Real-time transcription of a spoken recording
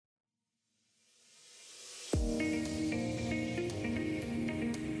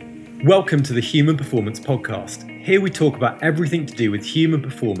Welcome to the Human Performance Podcast. Here we talk about everything to do with human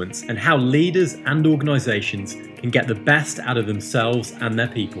performance and how leaders and organisations can get the best out of themselves and their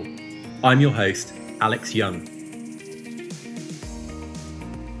people. I'm your host, Alex Young.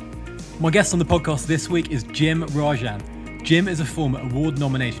 My guest on the podcast this week is Jim Rajan. Jim is a former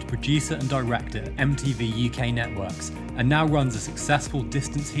award-nominated producer and director at MTV UK Networks and now runs a successful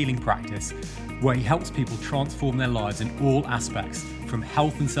distance healing practice where he helps people transform their lives in all aspects, from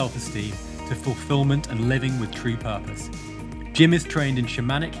health and self-esteem to fulfillment and living with true purpose. Jim is trained in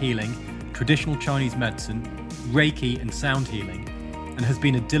shamanic healing, traditional Chinese medicine, Reiki and sound healing, and has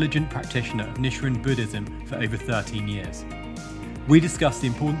been a diligent practitioner of Nichiren Buddhism for over 13 years. We discuss the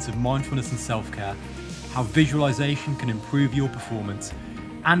importance of mindfulness and self-care, how visualization can improve your performance,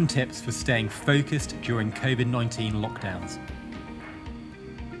 and tips for staying focused during COVID-19 lockdowns.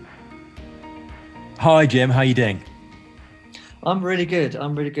 Hi Jim, how are you doing? I'm really good,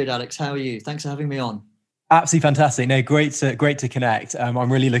 Alex. How are you? Thanks for having me on. Absolutely fantastic. No, great to connect.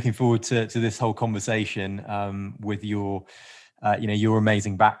 I'm really looking forward to this whole conversation with your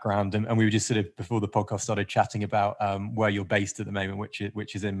amazing background. And we were just sort of before the podcast started chatting about where you're based at the moment,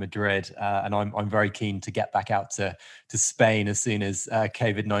 which is in Madrid. And I'm very keen to get back out to Spain as soon as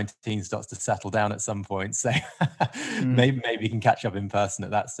COVID-19 starts to settle down at some point. So maybe we can catch up in person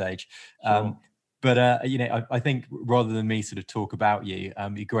at that stage. Sure. But I think rather than me sort of talk about you,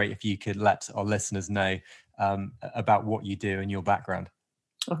 it'd be great if you could let our listeners know about what you do and your background.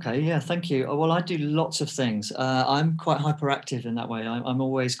 Okay, yeah, thank you. Well, I do lots of things. I'm quite hyperactive in that way. I'm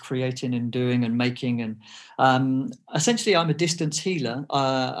always creating and doing and making. And essentially, I'm a distance healer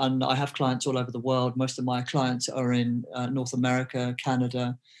and I have clients all over the world. Most of my clients are in North America,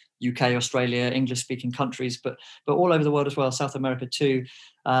 Canada, UK, Australia, English-speaking countries, but all over the world as well, South America too.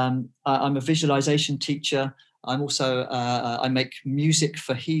 I'm a visualization teacher. I'm also, I make music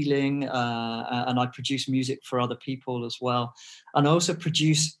for healing and I produce music for other people as well. And I also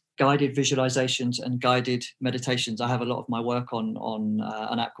produce guided visualizations and guided meditations. I have a lot of my work on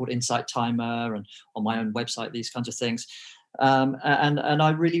an app called Insight Timer and on my own website, these kinds of things. And I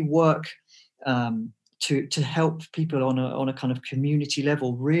really work to help people on a kind of community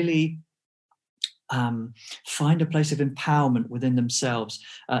level, really find a place of empowerment within themselves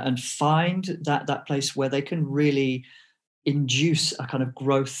and find that place where they can really induce a kind of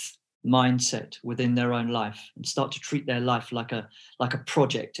growth mindset within their own life and start to treat their life like a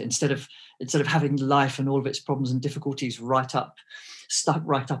project instead of having life and all of its problems and difficulties stuck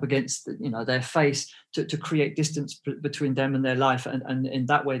right up against their face, to create distance between them and their life, and in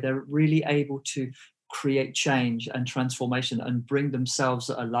that way they're really able to create change and transformation and bring themselves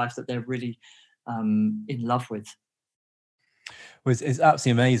a life that they're really in love with. Well, it's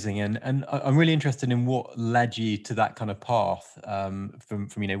absolutely amazing, and I'm really interested in what led you to that kind of path from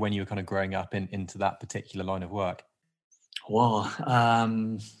when you were kind of growing up into that particular line of work. Well,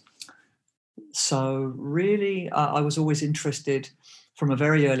 so really, I was always interested from a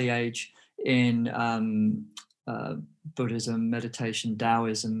very early age in Buddhism, meditation,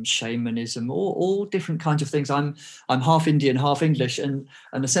 Taoism, shamanism, all different kinds of things. I'm half Indian, half English, and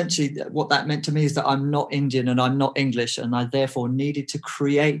essentially what that meant to me is that I'm not Indian and I'm not English, and I therefore needed to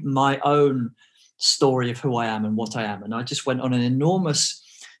create my own story of who I am and what I am. And I just went on an enormous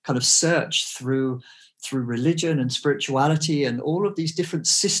kind of search through religion and spirituality and all of these different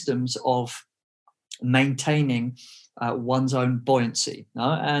systems of maintaining one's own buoyancy.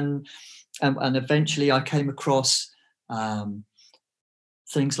 And eventually I came across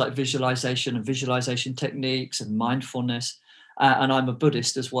things like visualization and visualization techniques and mindfulness, and I'm a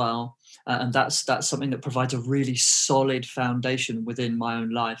Buddhist as well, and that's something that provides a really solid foundation within my own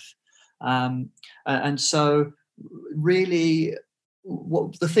life. And so really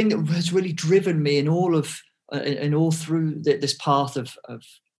the thing that has really driven me in all through this path of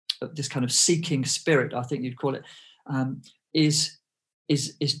this kind of seeking spirit, I think you'd call it, is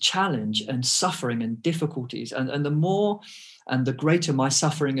challenge and suffering and difficulties, and the more and the greater my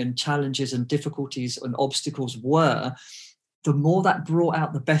suffering and challenges and difficulties and obstacles were, the more that brought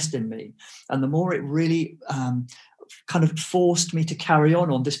out the best in me, and the more it really kind of forced me to carry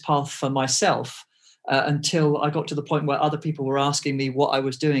on this path for myself until I got to the point where other people were asking me what I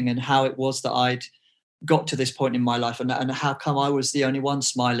was doing and how it was that I'd got to this point in my life, and how come I was the only one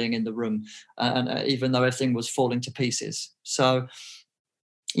smiling in the room, and even though everything was falling to pieces. So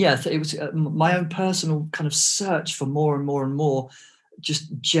yeah, it was my own personal kind of search for more and more and more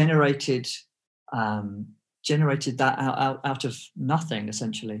just generated that out of nothing,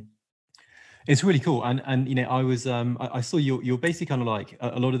 essentially. It's really cool, and I was I saw you're basically kind of like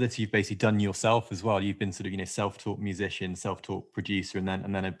a lot of this you've basically done yourself as well. You've been sort of self-taught musician, self-taught producer, and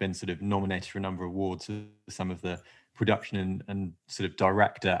then have been sort of nominated for a number of awards for some of the production and sort of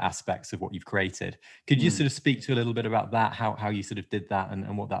director aspects of what you've created. Could you Mm. sort of speak to a little bit about that, how you sort of did that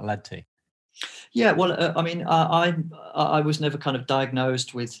and what that led to? Yeah, well, I mean, I was never kind of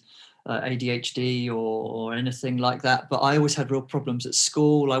diagnosed with ADHD or anything like that, but I always had real problems at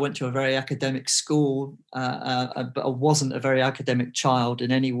school. I went to a very academic school, but I wasn't a very academic child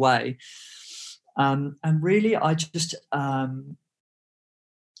in any way. And really, I just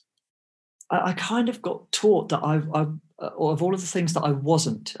I kind of got taught that of all of the things that I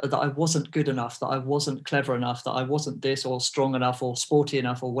wasn't good enough, that I wasn't clever enough, that I wasn't this or strong enough or sporty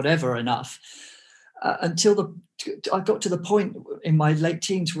enough or whatever enough, until I got to the point in my late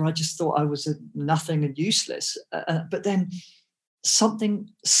teens where I just thought I was nothing and useless. But then something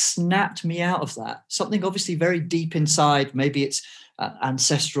snapped me out of that. Something obviously very deep inside. Maybe it's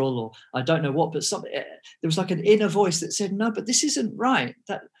ancestral or I don't know what, but there was like an inner voice that said, "No, but this isn't right.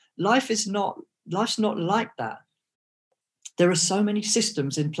 That life's not like that." There are so many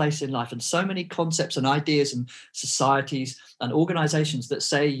systems in place in life and so many concepts and ideas and societies and organizations that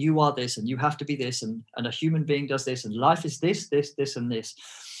say you are this and you have to be this and a human being does this and life is this and this.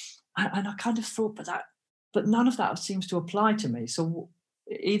 And I kind of thought, but none of that seems to apply to me. So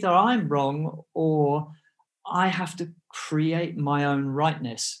either I'm wrong or I have to create my own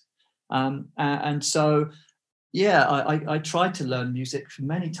rightness. And so yeah, I tried to learn music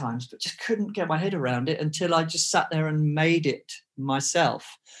many times, but just couldn't get my head around it until I just sat there and made it myself,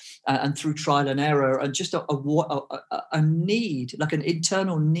 and through trial and error, and just a need, like an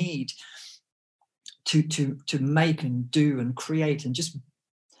internal need, to make and do and create and just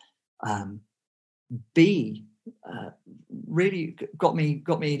be. Really got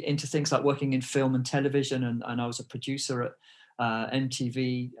me into things like working in film and television, and I was a producer at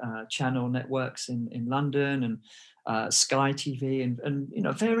MTV channel networks in London and Sky TV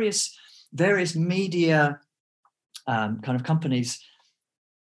and various media kind of companies.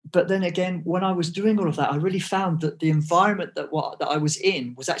 But then again, when I was doing all of that, I really found that the environment that I was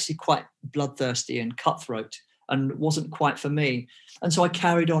in was actually quite bloodthirsty and cutthroat and wasn't quite for me. And so I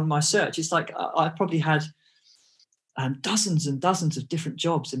carried on my search. It's like I probably had dozens and dozens of different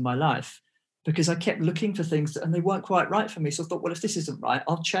jobs in my life, because I kept looking for things and they weren't quite right for me. So I thought, well, if this isn't right,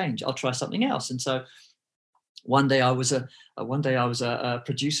 I'll change. I'll try something else. And so one day I was a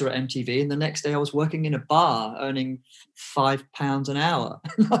producer at MTV, and the next day I was working in a bar earning £5 an hour.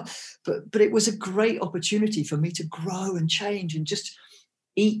 but it was a great opportunity for me to grow and change and just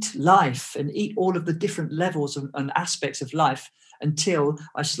eat life and eat all of the different levels and aspects of life until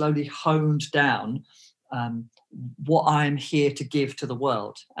I slowly honed down what I'm here to give to the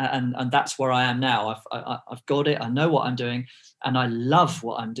world, and that's where I am now. I've got it. I know what I'm doing, and I love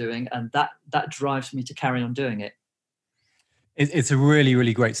what I'm doing, and that drives me to carry on doing it. It's a really,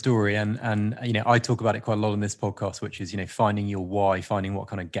 really great story, and I talk about it quite a lot on this podcast, which is finding your why, finding what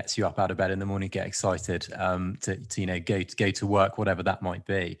kind of gets you up out of bed in the morning, get excited to go to work, whatever that might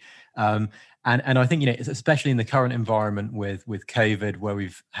be. And I think especially in the current environment with COVID, where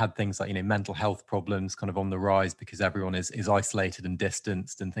we've had things like mental health problems kind of on the rise because everyone is isolated and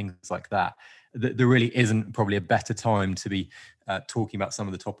distanced and things like that. There really isn't probably a better time to be talking about some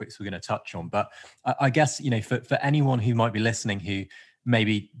of the topics we're going to touch on. But I guess for anyone who might be listening who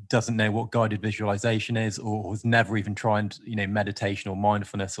maybe doesn't know what guided visualization is, or has never even tried meditation or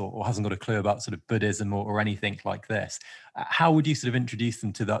mindfulness, or hasn't got a clue about sort of Buddhism or anything like this, how would you sort of introduce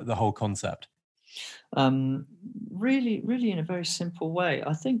them to the whole concept? Really in a very simple way.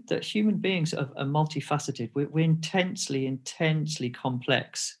 I think that human beings are multifaceted. We're intensely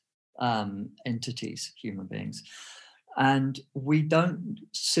complex entities, human beings. And we don't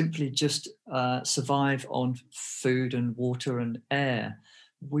simply just survive on food and water and air.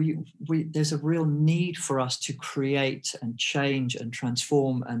 There's a real need for us to create and change and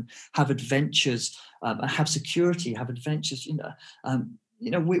transform and have adventures, and have security, have adventures.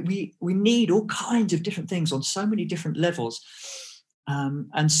 We need all kinds of different things on so many different levels,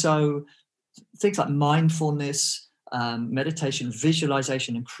 and so things like mindfulness, meditation,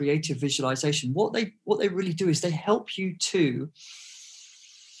 visualization, and creative visualization, what they really do is they help you to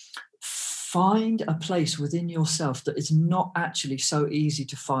find a place within yourself that is not actually so easy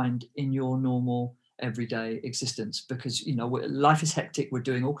to find in your normal everyday existence, because life is hectic. We're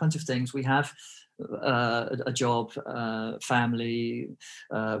doing all kinds of things. We have a job, family.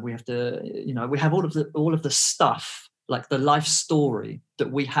 We have to, we have all of the stuff, like the life story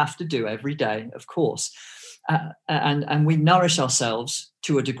that we have to do every day, of course. and we nourish ourselves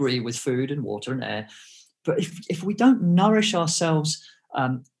to a degree with food and water and air. But if we don't nourish ourselves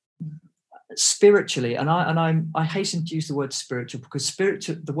spiritually, and I hasten to use the word spiritual, because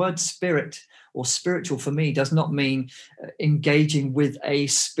the word spirit or spiritual for me does not mean engaging with a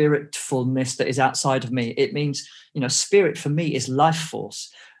spiritfulness that is outside of me. It means, spirit for me is life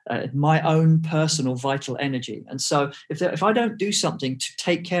force, my own personal vital energy. And so if I don't do something to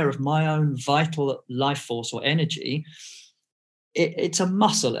take care of my own vital life force or energy, it's a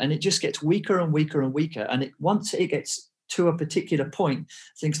muscle, and it just gets weaker and weaker and weaker. And once it gets to a particular point,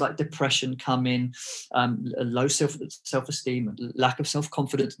 things like depression come in, low self-esteem, lack of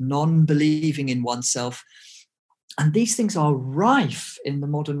self-confidence, non-believing in oneself. And these things are rife in the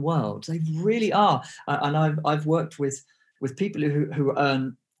modern world. They really are. And I've worked with people who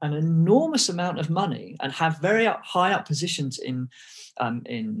earn an enormous amount of money and have very high up positions in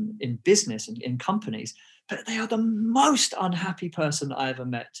business and in companies, but they are the most unhappy person I ever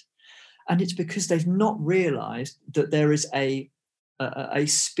met. And it's because they've not realized that there is a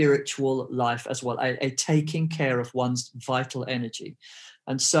spiritual life as well, a taking care of one's vital energy.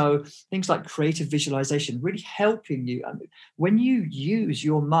 And so things like creative visualization really helping you. When you use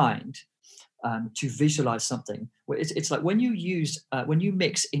your mind to visualize something, it's like when you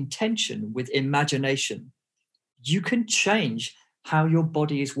mix intention with imagination, you can change how your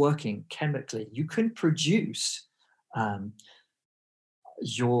body is working chemically. You can produce the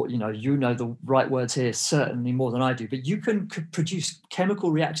right words here, certainly more than I do, but you can produce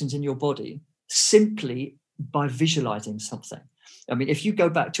chemical reactions in your body simply by visualizing something. I mean, if you go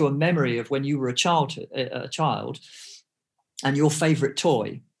back to a memory of when you were a child and your favorite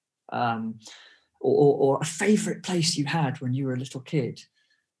toy, or a favorite place you had when you were a little kid,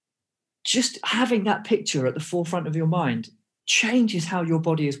 just having that picture at the forefront of your mind changes how your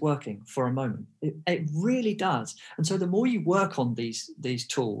body is working for a moment. It really does. And so the more you work on these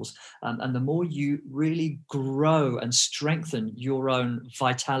tools, and the more you really grow and strengthen your own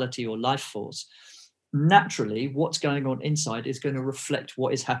vitality or life force, naturally what's going on inside is going to reflect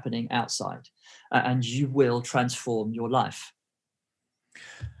what is happening outside, and you will transform your life.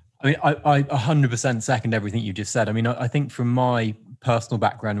 I mean, I 100% second everything you just said. I mean, I think from my personal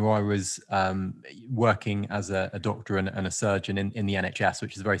background, where I was working as a doctor and a surgeon in the NHS,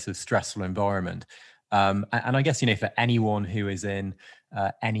 which is a very sort of stressful environment. And I guess, for anyone who is in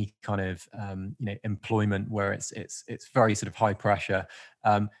any kind of, employment where it's very sort of high pressure,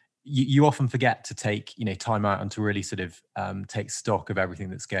 you often forget to take, time out and to really sort of take stock of everything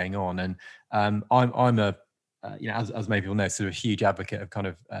that's going on. And I'm a as many people know, sort of a huge advocate of kind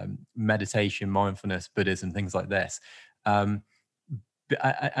of meditation, mindfulness, Buddhism, things like this.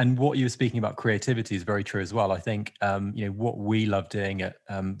 And what you were speaking about creativity is very true as well. I think, what we love doing at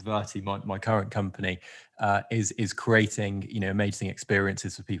Verti, my current company, is creating, amazing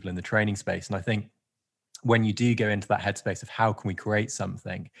experiences for people in the training space. And I think when you do go into that headspace of how can we create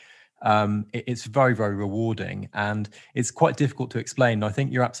something, it's very, very rewarding, and it's quite difficult to explain. I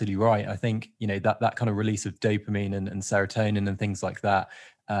think you're absolutely right. I think, that kind of release of dopamine and serotonin and things like that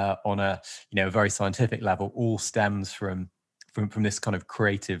on a, very scientific level all stems from this kind of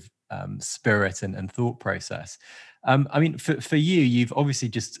creative spirit and thought process. I mean, for you, you've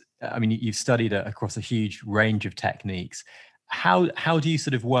obviously you've studied across a huge range of techniques. How do you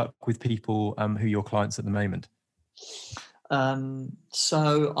sort of work with people who are your clients at the moment?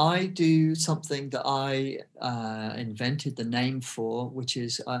 So I do something that I invented the name for, which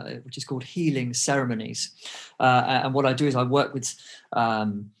is called healing ceremonies. And what I do is I work with,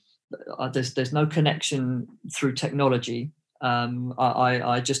 there's no connection through technology.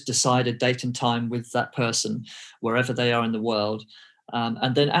 I just decide a date and time with that person, wherever they are in the world.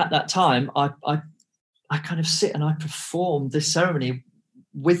 And then at that time, I kind of sit and I perform this ceremony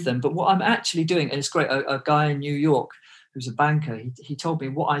with them. But what I'm actually doing, and it's great, a guy in New York who's a banker, he told me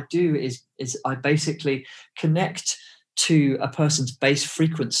what I do is I basically connect to a person's base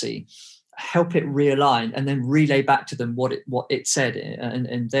frequency, help it realign, and then relay back to them what it said,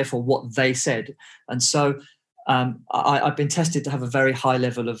 and therefore what they said. And so I've been tested to have a very high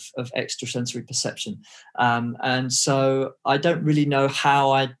level of extrasensory perception. And so I don't really know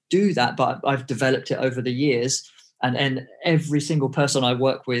how I do that, but I've developed it over the years. And every single person I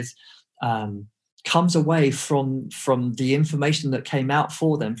work with comes away from the information that came out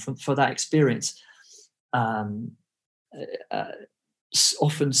for them for that experience,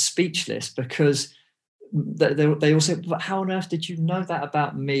 often speechless, because they all say, "But how on earth did you know that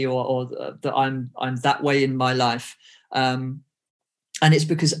about me, or that I'm that way in my life?" And it's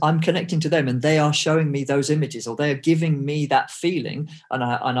because I'm connecting to them, and they are showing me those images, or they are giving me that feeling, and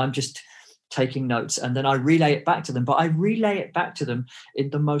I'm just taking notes, and then I relay it back to them. But I relay it back to them in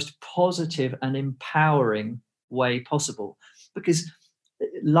the most positive and empowering way possible, because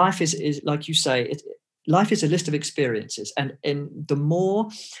life is like you say, life is a list of experiences, and the more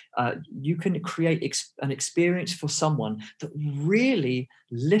you can create an experience for someone that really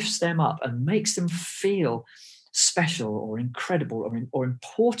lifts them up and makes them feel special or incredible or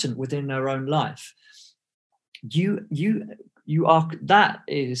important within their own life, you are, that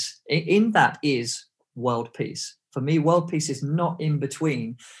is world peace. For me, world peace is not in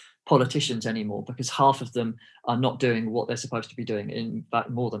between politicians anymore, because half of them are not doing what they're supposed to be doing, in fact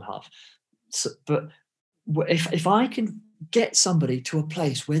more than half. So, but if I can get somebody to a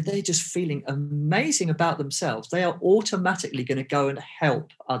place where they're just feeling amazing about themselves, they are automatically going to go and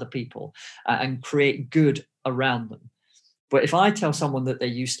help other people and create good around them. But if I tell someone that they're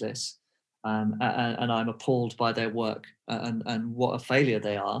useless, and I'm appalled by their work and what a failure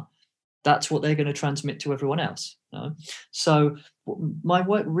they are, that's what they're going to transmit to everyone else. You know? So my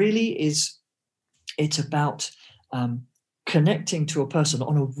work really it's about connecting to a person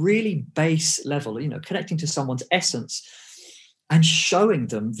on a really base level, connecting to someone's essence and showing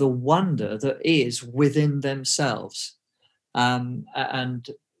them the wonder that is within themselves. And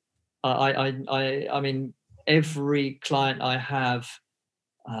I mean, every client I have,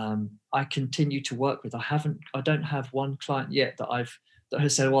 I continue to work with. I don't have one client yet that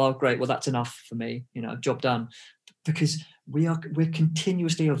has said, well, great, well, that's enough for me, job done. Because we're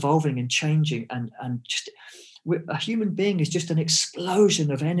continuously evolving and changing, and just a human being is just an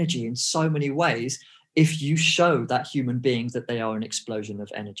explosion of energy in so many ways, if you show that human being that they are an explosion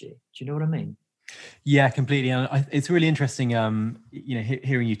of energy. Do you know what I mean? Yeah, completely. And it's really interesting,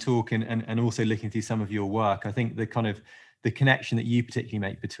 hearing you talk and also looking through some of your work. I think the connection that you particularly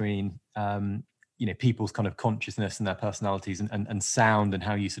make between, people's kind of consciousness and their personalities and sound, and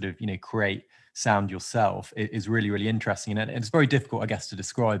how you sort of, create sound yourself is really, really interesting. And it's very difficult, I guess, to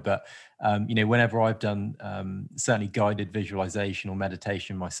describe, but, whenever I've done certainly guided visualization or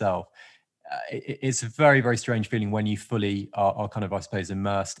meditation myself, it's a very, very strange feeling when you fully are kind of, I suppose,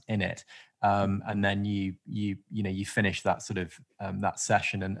 immersed in it. And then you finish that sort of that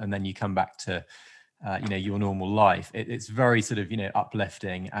session, and then you come back to your normal life. It's very sort of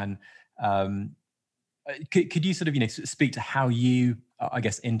uplifting. And could you sort of speak to how you I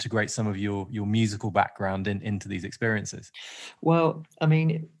guess integrate some of your musical background into these experiences? Well, I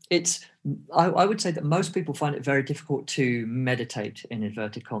mean, I would say that most people find it very difficult to meditate, in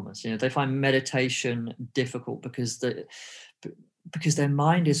inverted commas. They find meditation difficult because their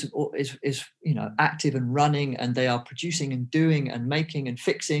mind is active and running, and they are producing and doing and making and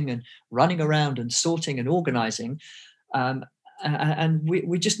fixing and running around and sorting and organizing. And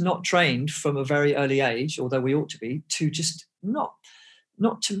we're just not trained from a very early age, although we ought to be, to just not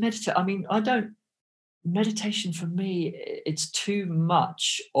to meditate. I mean, meditation for me, it's too broad.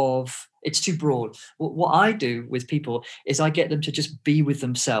 What I do with people is I get them to just be with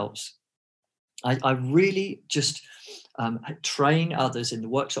themselves. I really just train others in the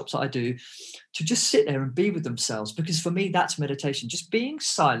workshops that I do to just sit there and be with themselves, because for me that's meditation, just being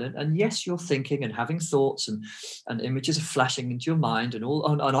silent. And yes, you're thinking and having thoughts, and images are flashing into your mind, and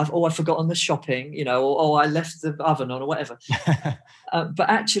I've forgotten the shopping, or I left the oven on, or whatever. But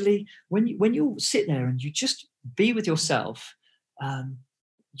actually, when you sit there and you just be with yourself,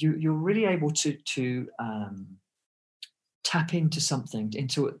 you're really able to tap into something,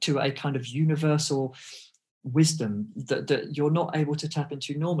 into a kind of universal wisdom that you're not able to tap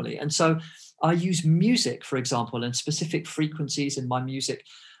into normally. And so I use music, for example, and specific frequencies in my music,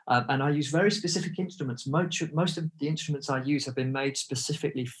 and I use very specific instruments. Most of the instruments I use have been made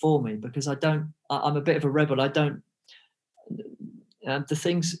specifically for me, because I'm a bit of a rebel. I don't the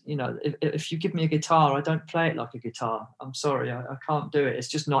things, if you give me a guitar, I don't play it like a guitar. I'm sorry, I can't do it. It's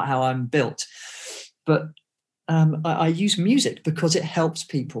just not how I'm built. But I use music because it helps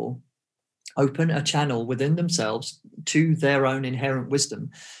people open a channel within themselves to their own inherent wisdom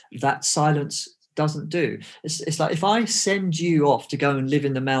that silence doesn't do. It's like, if I send you off to go and live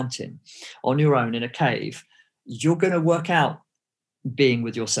in the mountain on your own in a cave, you're going to work out being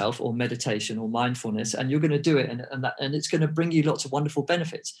with yourself, or meditation, or mindfulness, and you're going to do it, and it's going to bring you lots of wonderful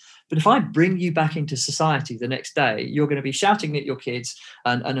benefits. But if I bring you back into society the next day, you're going to be shouting at your kids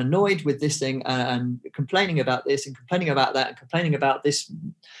and annoyed with this thing, and complaining about this and complaining about that and complaining about this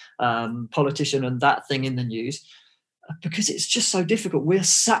politician and that thing in the news, because it's just so difficult. We're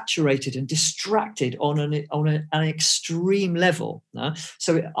saturated and distracted on an extreme level.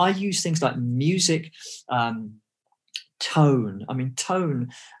 So I use things like music, tone. I mean,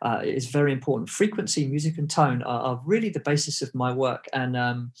 tone is very important. Frequency, music, and tone are really the basis of my work.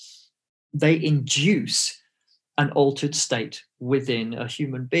 And they induce an altered state within a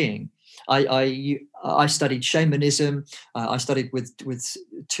human being. I studied shamanism. I studied with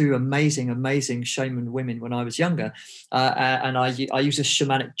two amazing shaman women when I was younger, and I use a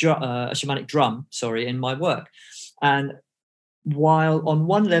shamanic drum, in my work. And while on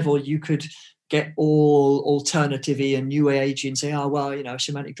one level you could get all alternative-y and new agey and say, oh well, a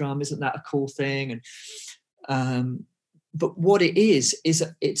shamanic drum, isn't that a cool thing? And but what it is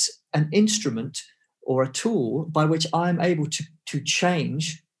it's an instrument or a tool by which I'm able to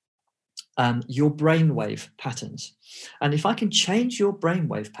change your brainwave patterns. And if I can change your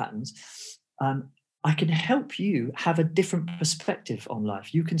brainwave patterns, I can help you have a different perspective on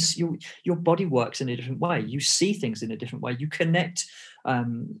life. You can see your body works in a different way. You see things in a different way. You connect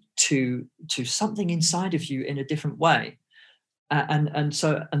to something inside of you in a different way.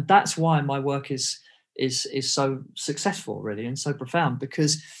 And that's why my work is so successful, really, and so profound,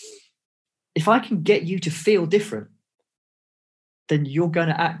 because if I can get you to feel different, then you're going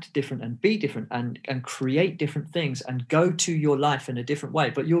to act different and be different and create different things and go to your life in a different way.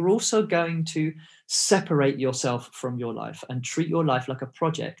 But you're also going to separate yourself from your life and treat your life like a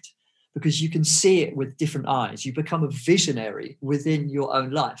project, because you can see it with different eyes. You become a visionary within your own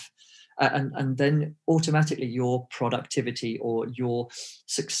life. And then automatically your productivity or your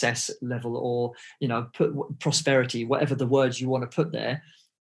success level or, prosperity, whatever the words you want to put there,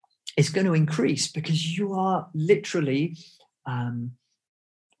 is going to increase, because you are literally on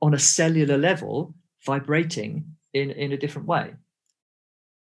a cellular level vibrating in a different way.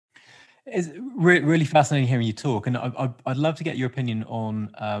 It's really fascinating hearing you talk, and I'd love to get your opinion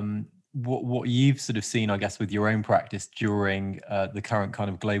on what you've sort of seen, I guess, with your own practice during the current kind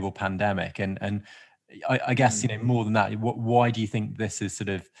of global pandemic, and I guess more than that, why do you think this is sort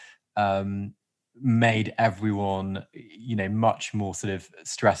of made everyone much more sort of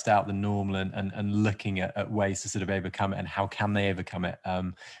stressed out than normal, and looking at ways to sort of overcome it, and how can they overcome it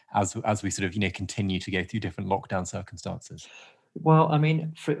as we sort of continue to go through different lockdown circumstances? Well, I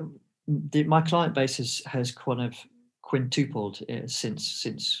mean, my client base has kind of quintupled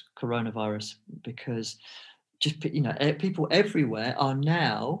since coronavirus, because just people everywhere are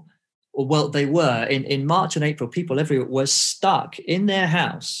now, or well, they were in March and April, people everywhere were stuck in their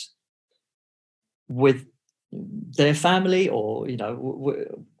house with their family, or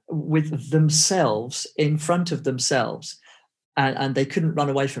with themselves, in front of themselves, and they couldn't run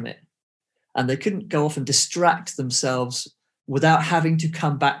away from it, and they couldn't go off and distract themselves without having to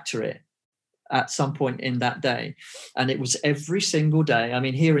come back to it at some point in that day. And it was every single day. I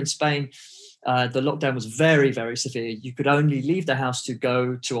mean, here in Spain, the lockdown was very, very severe. You could only leave the house to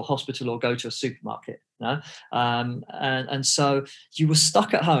go to a hospital or go to a supermarket. And so you were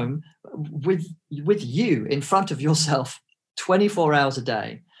stuck at home with you in front of yourself 24 hours a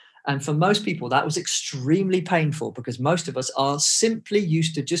day. And for most people, that was extremely painful, because most of us are simply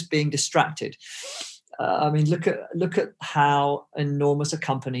used to just being distracted. I mean, look at how enormous a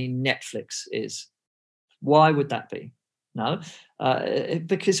company Netflix is. Why would that be? No,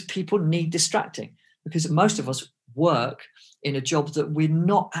 because people need distracting, because most of us work in a job that we're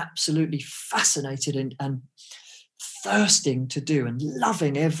not absolutely fascinated and thirsting to do and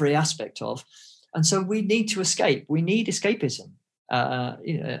loving every aspect of. And so we need to escape. We need escapism.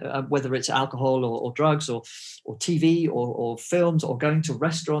 Whether it's alcohol or drugs or TV or films or going to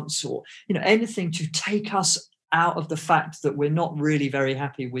restaurants or anything to take us out of the fact that we're not really very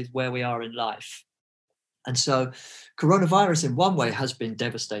happy with where we are in life. And so coronavirus in one way has been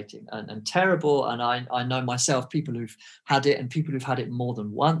devastating and terrible. And I know myself people who've had it and people who've had it more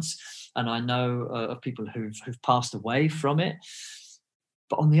than once. And I know of people who've passed away from it.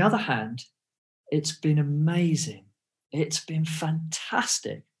 But on the other hand, it's been amazing. It's been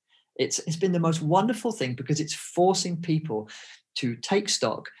fantastic. It's been the most wonderful thing, because it's forcing people to take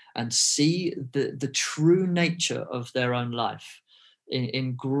stock and see the true nature of their own life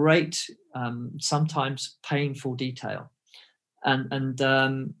in great, sometimes painful detail. And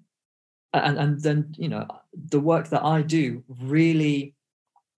then the work that I do really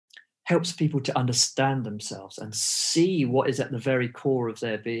helps people to understand themselves and see what is at the very core of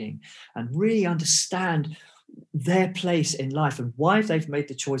their being, and really understand their place in life and why they've made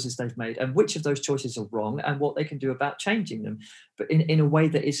the choices they've made, and which of those choices are wrong and what they can do about changing them, but in a way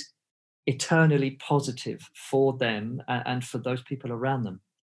that is eternally positive for them and for those people around them.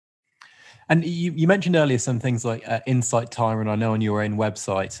 And you mentioned earlier some things like Insight Timer, and I know on your own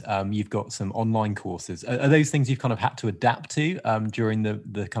website you've got some online courses. Are those things you've kind of had to adapt to during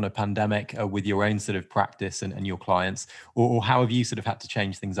the kind of pandemic with your own sort of practice and your clients, or how have you sort of had to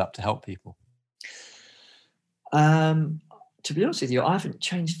change things up to help people? To be honest with you, I haven't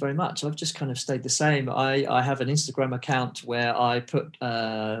changed very much. I've just kind of stayed the same. I have an Instagram account where I put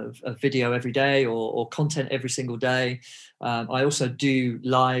a video every day, or content every single day. I also do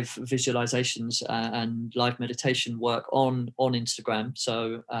live visualizations and live meditation work on Instagram.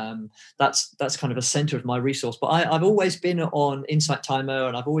 So that's kind of a center of my resource. But I've always been on Insight Timer,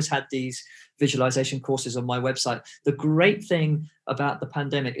 and I've always had these visualization courses on my website. The great thing about the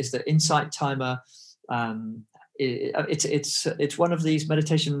pandemic is that Insight Timer, it's one of these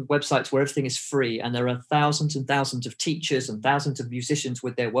meditation websites where everything is free, and there are thousands and thousands of teachers and thousands of musicians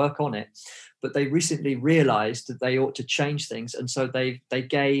with their work on it. But they recently realized that they ought to change things, and so they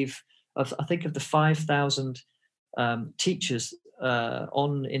gave, I think, of the 5,000 teachers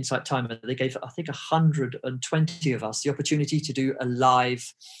on Insight Timer, they gave, I think, 120 of us the opportunity to do a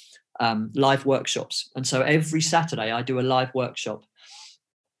live workshops. And so every Saturday I do a live workshop,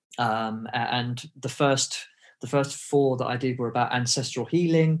 and the first 4 that I did were about ancestral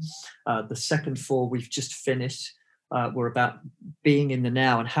healing. The second 4 we've just finished were about being in the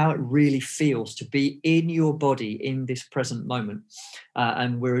now and how it really feels to be in your body in this present moment.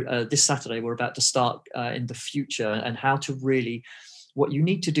 And we're this Saturday we're about to start in the future, and how to really, what you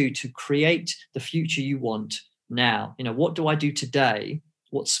need to do to create the future you want now. You know, what do I do today?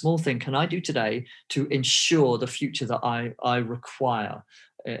 What small thing can I do today to ensure the future that I require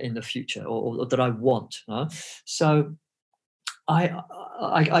in the future, or that I want? So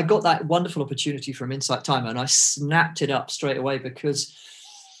I got that wonderful opportunity from Insight Timer, and I snapped it up straight away, because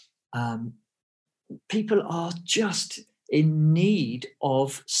people are just in need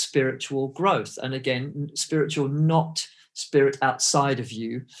of spiritual growth. And again, spiritual, not spirit outside of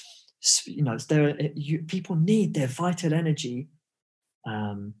you. You know, people need their vital energy.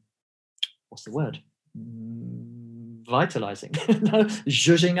 What's the word? Vitalizing,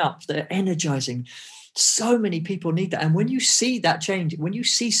 zhuzhing up, they're energizing. So many people need that. And when you see that change, when you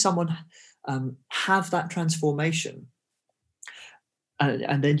see someone have that transformation,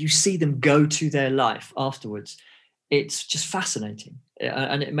 and then you see them go to their life afterwards, it's just fascinating,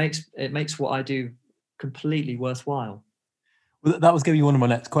 and it makes what I do completely worthwhile. Well, that was going to be one of my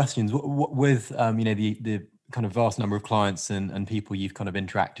next questions. With you know, the kind of vast number of clients and people you've kind of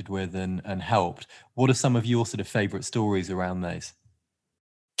interacted with and helped, what are some of your sort of favorite stories around those?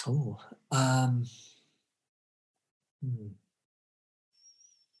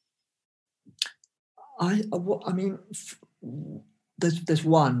 I mean, there's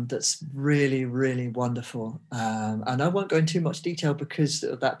one that's really, really wonderful, and I won't go into too much detail because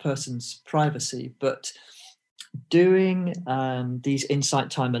of that person's privacy, but doing these Insight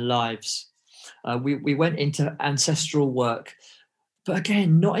Timer lives, we went into ancestral work, but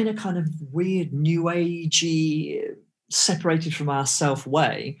again, not in a kind of weird new agey, separated from ourself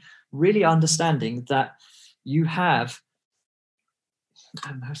way, really understanding that you have,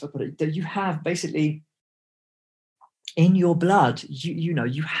 how should I put it, that you have basically in your blood, you know,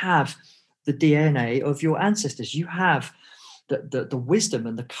 you have the DNA of your ancestors. You have the wisdom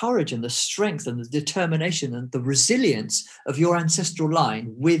and the courage and the strength and the determination and the resilience of your ancestral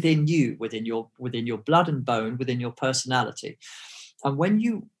line within you, within your blood and bone, within your personality. And when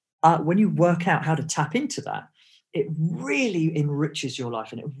you work out how to tap into that, it really enriches your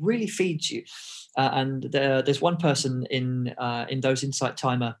life and it really feeds you. And there's one person in those Insight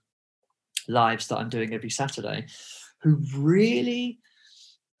Timer lives that I'm doing every Saturday who really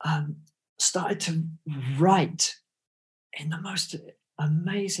started to write in the most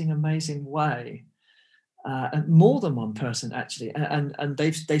amazing way. And more than one person actually, and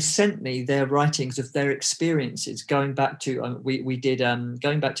they sent me their writings of their experiences going back to we did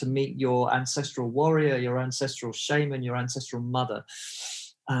going back to meet your ancestral warrior, your ancestral shaman, your ancestral mother,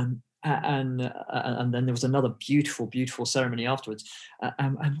 and then there was another beautiful ceremony afterwards.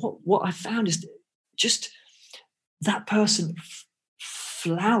 And what I found is just that person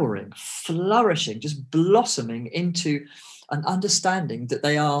flourishing, just blossoming into an understanding that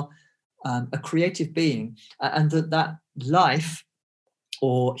they are a creative being, and that life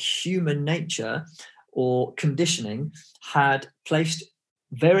or human nature or conditioning had placed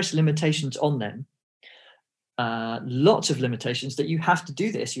various limitations on them, lots of limitations, that you have to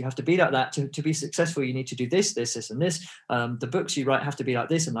do this, you have to be like that to be successful, you need to do this and this, the books you write have to be like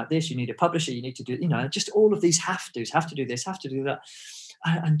this and like this, you need a publisher, you need to do, you know, just all of these have to do this, have to do that.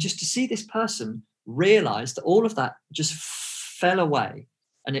 And just to see this person realize that all of that just fell away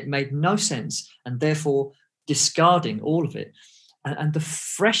and it made no sense, and therefore discarding all of it, and the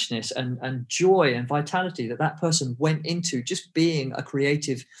freshness and joy and vitality that person went into just being a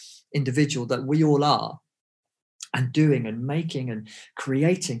creative individual that we all are, and doing and making and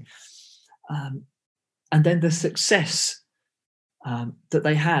creating, and then the success that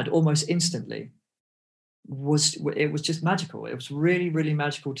they had almost instantly it was just magical. It was really, really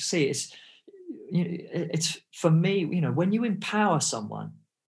magical to see. It's for me, when you empower someone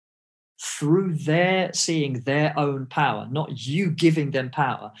through their seeing their own power, not you giving them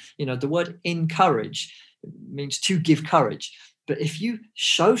power. The word encourage means to give courage. But if you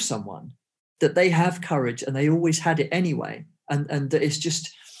show someone that they have courage and they always had it anyway, and that it's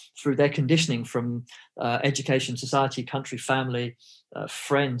just through their conditioning from education, society, country, family,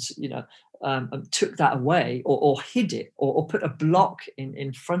 friends, took that away or hid it or put a block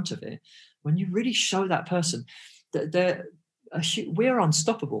in front of it, when you really show that person that we're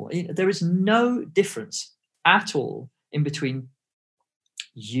unstoppable. There is no difference at all in between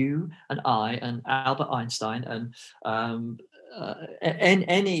you and I and Albert Einstein and the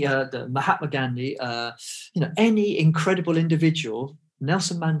Mahatma Gandhi, any incredible individual,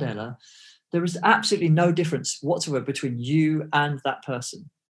 Nelson Mandela. There is absolutely no difference whatsoever between you and that person.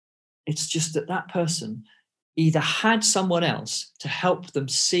 It's just that person either had someone else to help them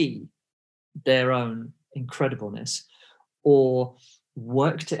see their own incredibleness, or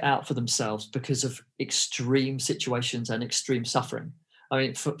worked it out for themselves because of extreme situations and extreme suffering. I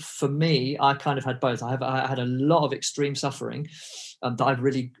mean, for me, I kind of had both. I had a lot of extreme suffering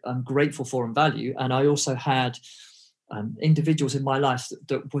that I'm grateful for and value. And I also had individuals in my life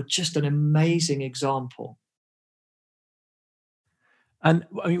that were just an amazing example. And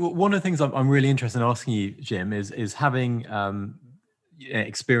I mean, one of the things I'm really interested in asking you, Jim, is having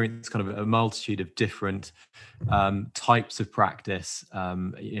experienced kind of a multitude of different types of practice,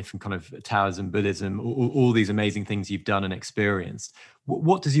 from kind of Taoism, Buddhism, all these amazing things you've done and experienced.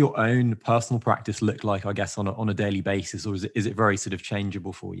 What does your own personal practice look like, I guess, on a daily basis, or is it very sort of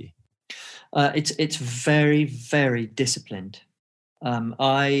changeable for you? It's very, very disciplined.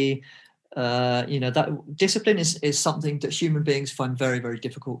 That discipline is something that human beings find very, very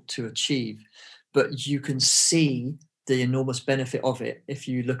difficult to achieve, but you can see the enormous benefit of it if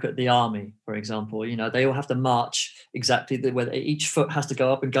you look at the army, for example. They all have to march exactly where each foot has to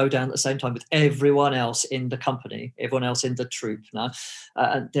go up and go down at the same time with everyone else in the company, everyone else in the troop.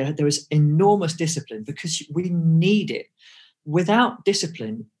 There is enormous discipline because we need it. Without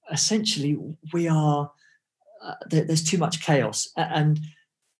discipline, essentially, we are there's too much chaos. And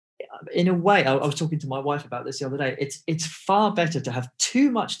in a way, I was talking to my wife about this the other day. It's far better to have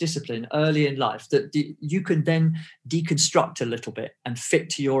too much discipline early in life that you can then deconstruct a little bit and fit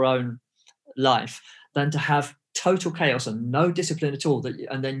to your own life, than to have total chaos and no discipline at all.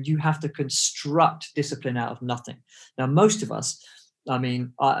 And then you have to construct discipline out of nothing. Now, most of us, I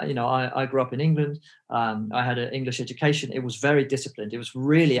mean, I grew up in England. I had an English education. It was very disciplined. It was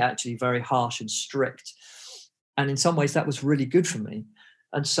really actually very harsh and strict. And in some ways, that was really good for me.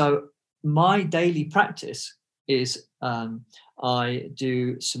 And so my daily practice is I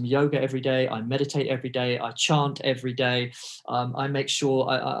do some yoga every day. I meditate every day. I chant every day. I make sure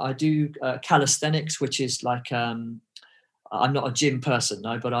I do calisthenics, which is like, I'm not a gym person,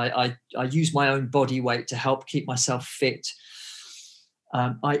 no, but I use my own body weight to help keep myself fit.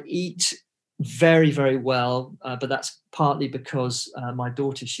 I eat very, very well, but that's partly because my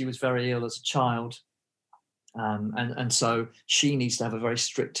daughter, she was very ill as a child. And so she needs to have a very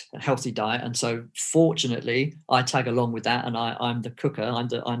strict, healthy diet. And so fortunately, I tag along with that, and I'm the cooker,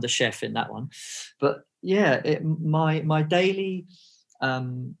 I'm the chef in that one. But yeah, my daily, I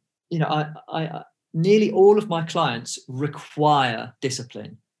nearly all of my clients require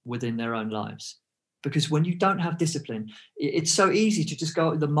discipline within their own lives. Because when you don't have discipline, it's so easy to just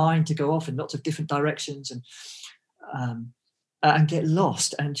the mind to go off in lots of different directions and get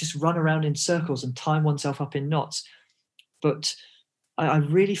lost and just run around in circles and tie oneself up in knots. But I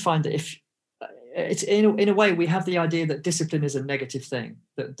really find that if it's in a way, we have the idea that discipline is a negative thing,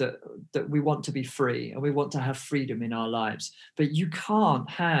 that we want to be free and we want to have freedom in our lives. But you can't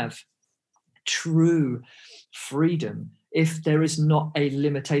have true freedom if there is not a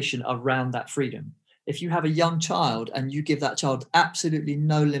limitation around that freedom. If you have a young child and you give that child absolutely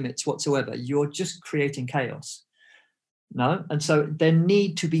no limits whatsoever, you're just creating chaos. No? And so there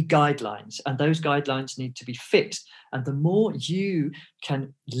need to be guidelines, and those guidelines need to be fixed. And the more you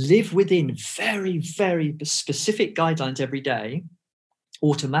can live within very, very specific guidelines every day,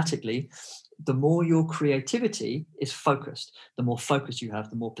 automatically, the more your creativity is focused. The more focus you have,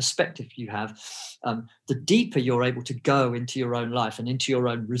 the more perspective you have, the deeper you're able to go into your own life and into your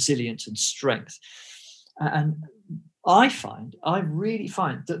own resilience and strength. And I really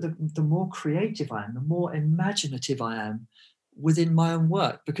find that the more creative I am, the more imaginative I am within my own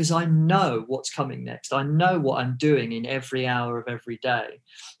work, because I know what's coming next. I know what I'm doing in every hour of every day.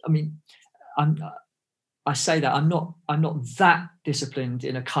 I mean, I say that I'm not that disciplined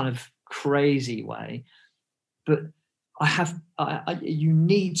in a kind of crazy way, but you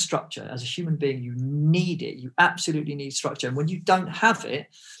need structure as a human being. You need it. You absolutely need structure. And when you don't have it,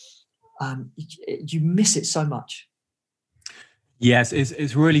 you miss it so much. Yes,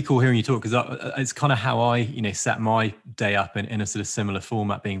 it's really cool hearing you talk, because it's kind of how I, set my day up in a sort of similar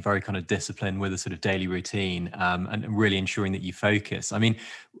format, being very kind of disciplined with a sort of daily routine, and really ensuring that you focus. I mean,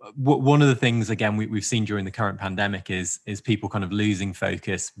 one of the things, again, we've seen during the current pandemic is people kind of losing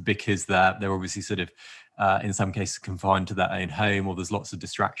focus because they're obviously sort of, in some cases, confined to their own home, or there's lots of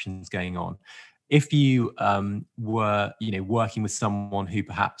distractions going on. If you were, working with someone who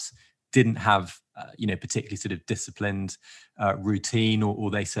perhaps didn't have, particularly sort of disciplined routine, or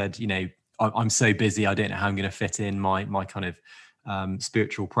they said, I'm so busy, I don't know how I'm going to fit in my kind of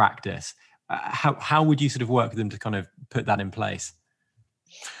spiritual practice. How would you sort of work with them to kind of put that in place?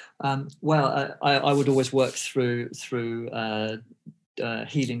 Well, I would always work through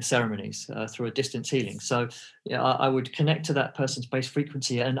healing ceremonies, through a distance healing. So I would connect to that person's base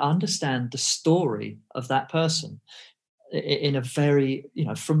frequency and understand the story of that person in a very,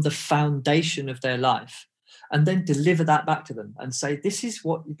 from the foundation of their life, and then deliver that back to them and say, this is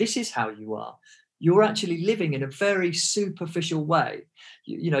how you are. You're actually living in a very superficial way.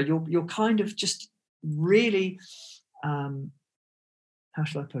 You're kind of just really, how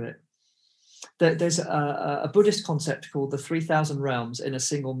should I put it? There's a Buddhist concept called the 3,000 realms in a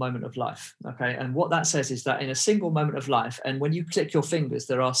single moment of life. Okay. And what that says is that in a single moment of life, and when you click your fingers,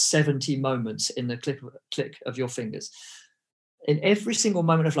 there are 70 moments in the click of your fingers. In every single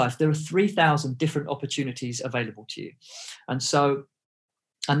moment of life, there are 3,000 different opportunities available to you. And so,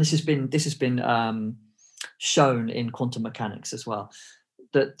 and this has been shown in quantum mechanics as well,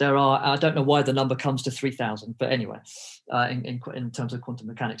 that there are, I don't know why the number comes to 3,000, but anyway, in terms of quantum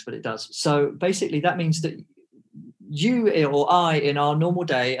mechanics, but it does. So basically that means that you or I, in our normal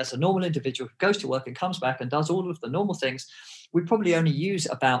day, as a normal individual who goes to work and comes back and does all of the normal things, we probably only use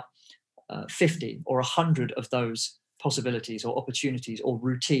about 50 or 100 of those possibilities or opportunities or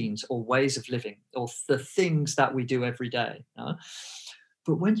routines or ways of living or the things that we do every day.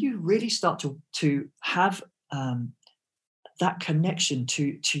 But when you really start to have that connection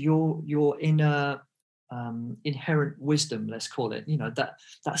to your inner inherent wisdom, let's call it,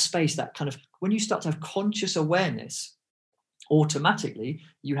 that space, that kind of, when you start to have conscious awareness, automatically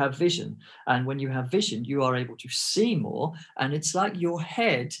you have vision. And when you have vision, you are able to see more. And it's like your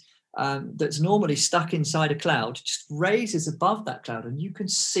head, that's normally stuck inside a cloud, just raises above that cloud, and you can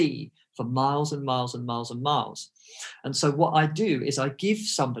see for miles and miles and miles and miles. And so what I do is I give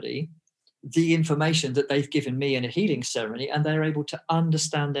somebody the information that they've given me in a healing ceremony, and they're able to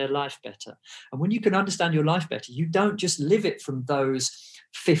understand their life better. And when you can understand your life better, you don't just live it from those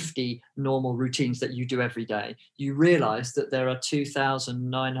 50 normal routines that you do every day. You realize that there are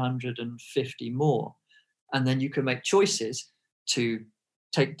 2,950 more. And then you can make choices to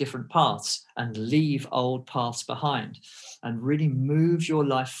take different paths and leave old paths behind and really move your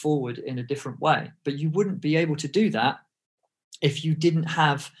life forward in a different way. But you wouldn't be able to do that if you didn't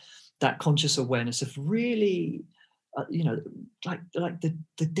have that conscious awareness of really, like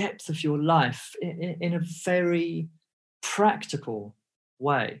the depth of your life in a very practical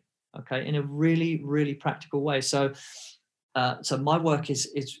way. Okay, in a really, really practical way. So my work is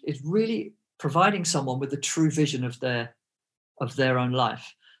really providing someone with the true vision of their own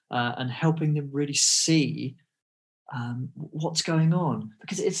life, and helping them really see what's going on,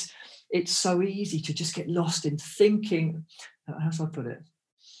 because it's so easy to just get lost in thinking. How do I put it?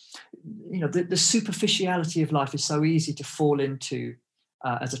 The superficiality of life is so easy to fall into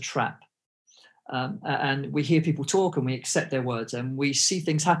as a trap. And we hear people talk and we accept their words, and we see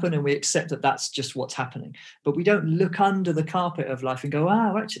things happen and we accept that that's just what's happening. But we don't look under the carpet of life and go,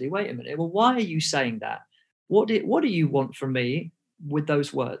 actually, wait a minute. Well, why are you saying that? What do you want from me with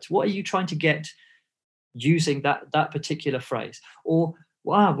those words? What are you trying to get using that particular phrase? Or,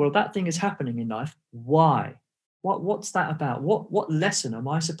 well, that thing is happening in life. Why? What's that about? What lesson am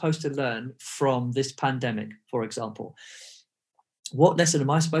I supposed to learn from this pandemic, for example? What lesson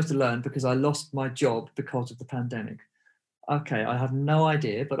am I supposed to learn because I lost my job because of the pandemic? Okay, I have no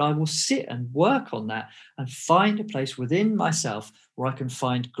idea, but I will sit and work on that and find a place within myself where I can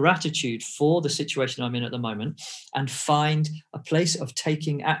find gratitude for the situation I'm in at the moment, and find a place of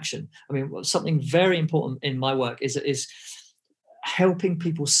taking action. I mean, something very important in my work is helping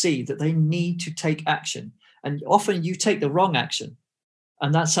people see that they need to take action. And often you take the wrong action,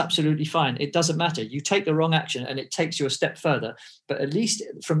 and that's absolutely fine. It doesn't matter. You take the wrong action and it takes you a step further. But at least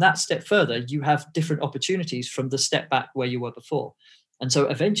from that step further, you have different opportunities from the step back where you were before. And so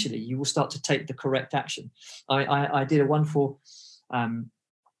eventually you will start to take the correct action. I did a wonderful, I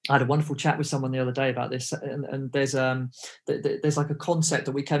had a wonderful chat with someone the other day about this, and there's like a concept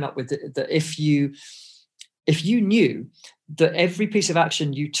that we came up with that if you knew that every piece of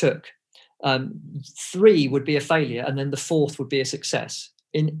action you took, 3 would be a failure, and then the 4th would be a success.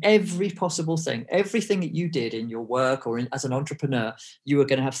 In every possible thing, everything that you did in your work or as an entrepreneur, you were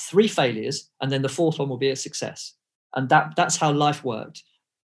going to have 3 failures, and then the 4th one will be a success. And that's how life worked.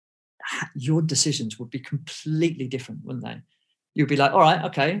 Your decisions would be completely different, wouldn't they? You'd be like, all right,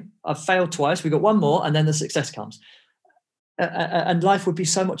 okay, I've failed twice. We got one more, and then the success comes. And life would be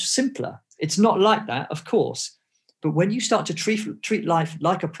so much simpler. It's not like that, of course. But when you start to treat life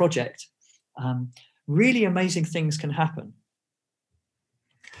like a project, really amazing things can happen.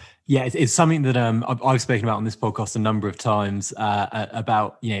 Yeah, it's something that I've spoken about on this podcast a number of times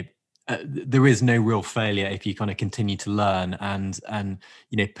about, there is no real failure if you kind of continue to learn and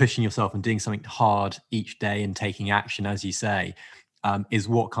pushing yourself and doing something hard each day and taking action, as you say, is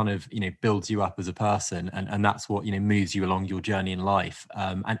what kind of builds you up as a person, and that's what moves you along your journey in life,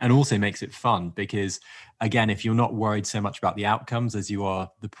 and also makes it fun, because again, if you're not worried so much about the outcomes as you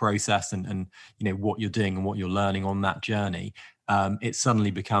are the process and what you're doing and what you're learning on that journey, it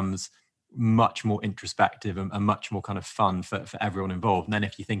suddenly becomes much more introspective and much more kind of fun for everyone involved. And then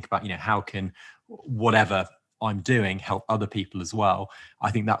if you think about how can whatever I'm doing help other people as well,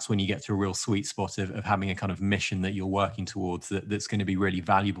 I think that's when you get to a real sweet spot of having a kind of mission that you're working towards that's going to be really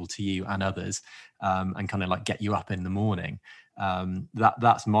valuable to you and others, and kind of like get you up in the morning.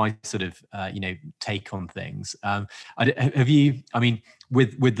 That's my sort of take on things. Have you, I mean,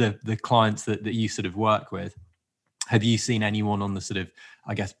 with the clients that you sort of work with, have you seen anyone on the sort of,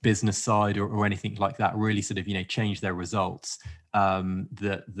 I guess, business side or anything like that really sort of change their results,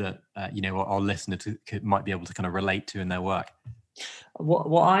 that our listeners might be able to kind of relate to in their work?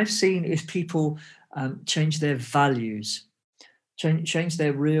 What I've seen is people change their values, change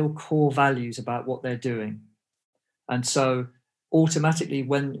their real core values about what they're doing, and so automatically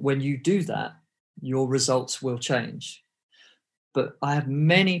when you do that, your results will change. But I have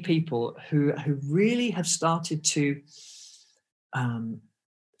many people who really have started to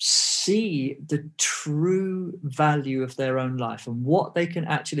see the true value of their own life and what they can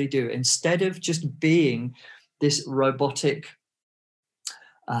actually do, instead of just being this robotic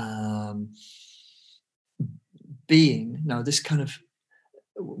being. No, this kind of,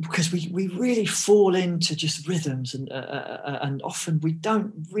 because we really fall into just rhythms, and often we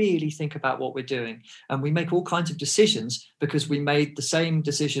don't really think about what we're doing, and we make all kinds of decisions because we made the same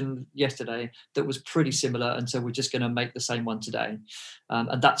decision yesterday that was pretty similar, and so we're just going to make the same one today,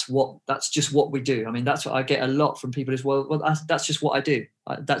 and that's just what we do. I mean, that's what I get a lot from people is, well that's just what I do,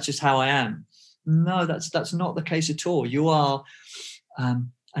 that's just how I am. No, that's not the case at all. You are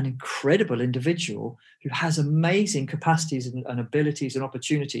an incredible individual who has amazing capacities and abilities and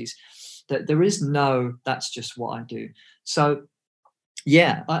opportunities. That there is no, that's just what I do. So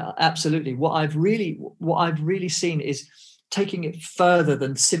yeah, absolutely. What I've really seen is taking it further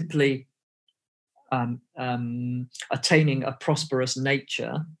than simply attaining a prosperous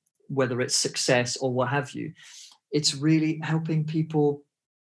nature, whether it's success or what have you. It's really helping people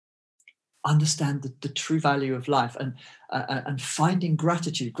understand the true value of life, and finding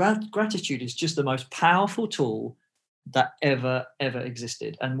gratitude. Gratitude is just the most powerful tool that ever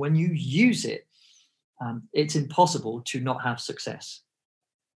existed, and when you use it, it's impossible to not have success.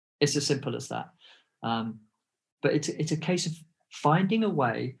 It's as simple as that. But it's a case of finding a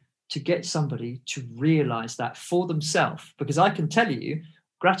way to get somebody to realize that for themselves, because I can tell you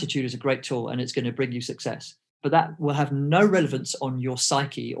gratitude is a great tool and it's going to bring you success, but that will have no relevance on your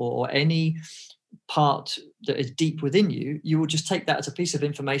psyche or any part that is deep within you. You will just take that as a piece of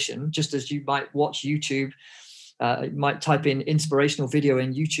information, just as you might watch YouTube. You might type in inspirational video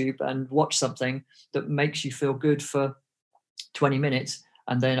in YouTube and watch something that makes you feel good for 20 minutes.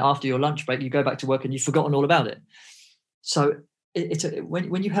 And then after your lunch break, you go back to work and you've forgotten all about it. So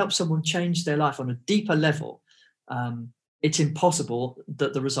when you help someone change their life on a deeper level, it's impossible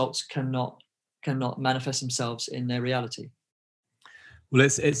that the results cannot manifest themselves in their reality. Well,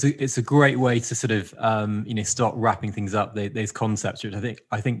 it's a great way to sort of start wrapping things up. These concepts, which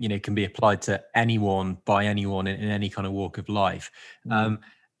I think can be applied to anyone by anyone in any kind of walk of life.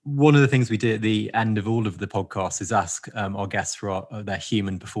 One of the things we do at the end of all of the podcasts is ask our guests for their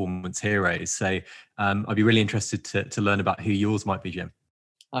human performance heroes. So I'd be really interested to learn about who yours might be, Jim.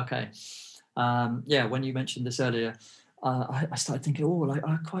 Okay. When you mentioned this earlier, I started thinking,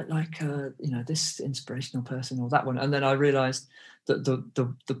 I quite like this inspirational person or that one, and then I realized that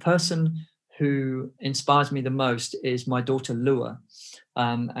the person who inspires me the most is my daughter Lua.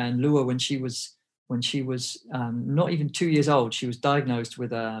 And Lua, when she was not even 2 years old, she was diagnosed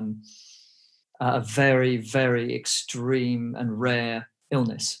with a very, very extreme and rare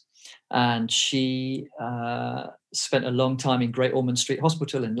illness. And she spent a long time in Great Ormond Street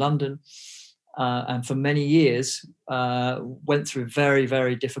Hospital in London, and for many years went through very,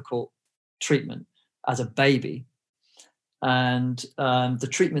 very difficult treatment as a baby. And the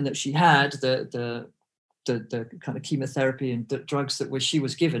treatment that she had, the kind of chemotherapy and the drugs that she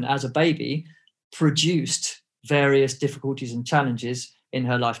was given as a baby, produced various difficulties and challenges in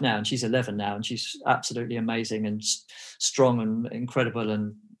her life now. And she's 11 now, and she's absolutely amazing and strong and incredible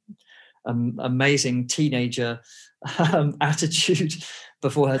and amazing teenager attitude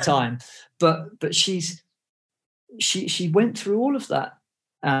before her time. But she went through all of that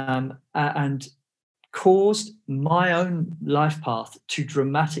and caused my own life path to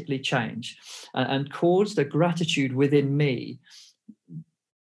dramatically change, and caused a gratitude within me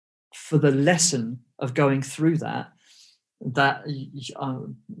for the lesson of going through that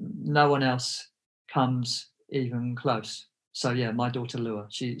no one else comes even close. So yeah, my daughter Lua,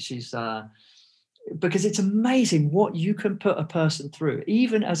 she's because it's amazing what you can put a person through,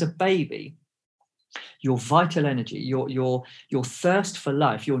 even as a baby. Your vital energy, your thirst for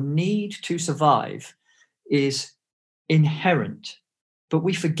life, your need to survive is inherent, but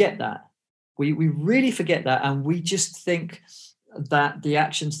we forget that. We really forget that, and we just think that the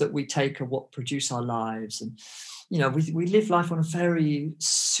actions that we take are what produce our lives. And we live life on a very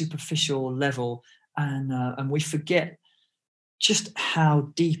superficial level, and we forget just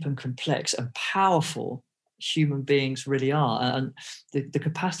how deep and complex and powerful human beings really are, and the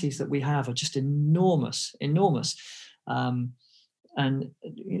capacities that we have are just enormous. And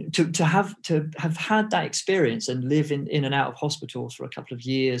to have had that experience and live in and out of hospitals for a couple of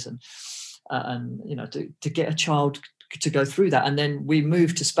years, and to get a child to go through that. And then we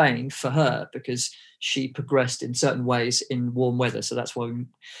moved to Spain for her because she progressed in certain ways in warm weather. So that's why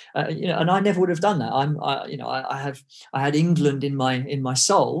and I never would have done that. I had England in my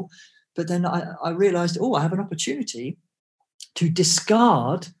soul, but then I realized, I have an opportunity to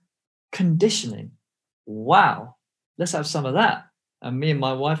discard conditioning. Wow, let's have some of that. And me and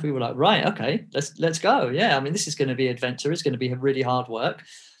my wife, we were like, right, okay, let's go. Yeah, I mean, this is going to be adventure. It's going to be really hard work.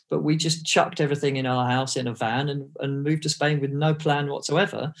 But we just chucked everything in our house in a van and moved to Spain with no plan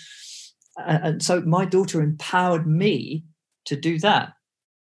whatsoever. And so my daughter empowered me to do that.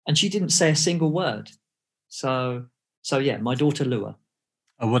 And she didn't say a single word. So yeah, my daughter Lua.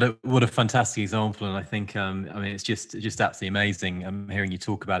 Oh, what a fantastic example. And I think, it's just absolutely amazing hearing you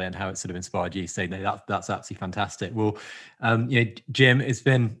talk about it and how it sort of inspired you. So that's absolutely fantastic. Well, Jim, it's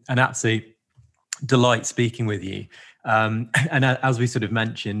been an absolute delight speaking with you. And as we sort of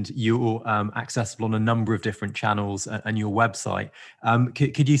mentioned, you're accessible on a number of different channels and your website.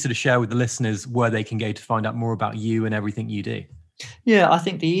 Could you sort of share with the listeners where they can go to find out more about you and everything you do? Yeah, I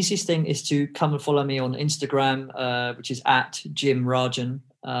think the easiest thing is to come and follow me on Instagram, which is at Jim Rajan,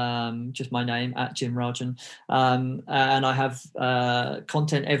 just my name, at Jim Rajan. And I have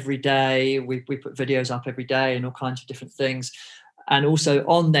content every day. We put videos up every day and all kinds of different things. And also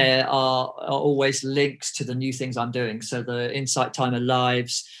on there are always links to the new things I'm doing. So the Insight Timer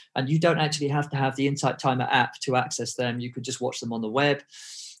lives, and you don't actually have to have the Insight Timer app to access them. You could just watch them on the web.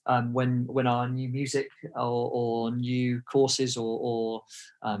 When our new music or new courses or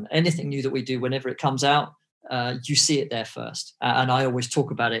anything new that we do, whenever it comes out, you see it there first. And I always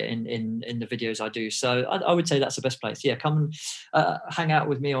talk about it in the videos I do. So I would say that's the best place. Yeah, come and hang out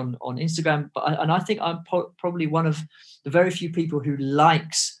with me on Instagram. And I think I'm probably one of the very few people who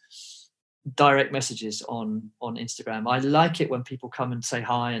likes direct messages on Instagram. I like it when people come and say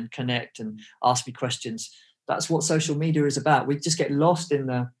hi and connect and ask me questions. That's what social media is about. We just get lost in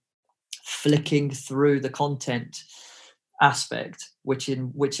the flicking through the content aspect, which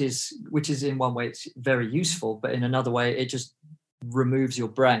is in one way it's very useful, but in another way it just removes your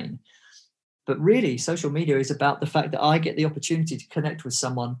brain. But really, social media is about the fact that I get the opportunity to connect with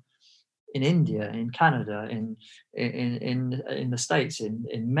someone in India, in Canada, in the States,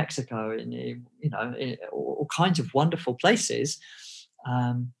 in Mexico, in all kinds of wonderful places.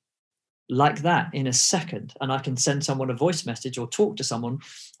 Like that in a second, and I can send someone a voice message or talk to someone,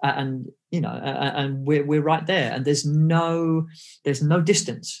 and we're right there, and there's no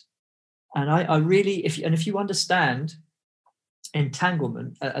distance. And I really, if you understand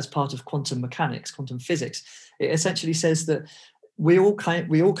entanglement as part of quantum mechanics, quantum physics, it essentially says that we all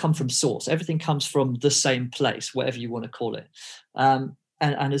come from source. Everything comes from the same place, whatever you want to call it.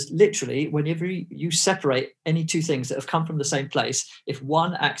 And as literally, whenever you separate any two things that have come from the same place, if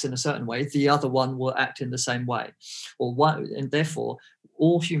one acts in a certain way, the other one will act in the same way. And therefore,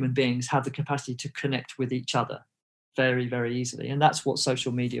 all human beings have the capacity to connect with each other very, very easily. And that's what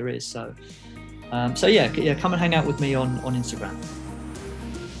social media is. So yeah, come and hang out with me on Instagram.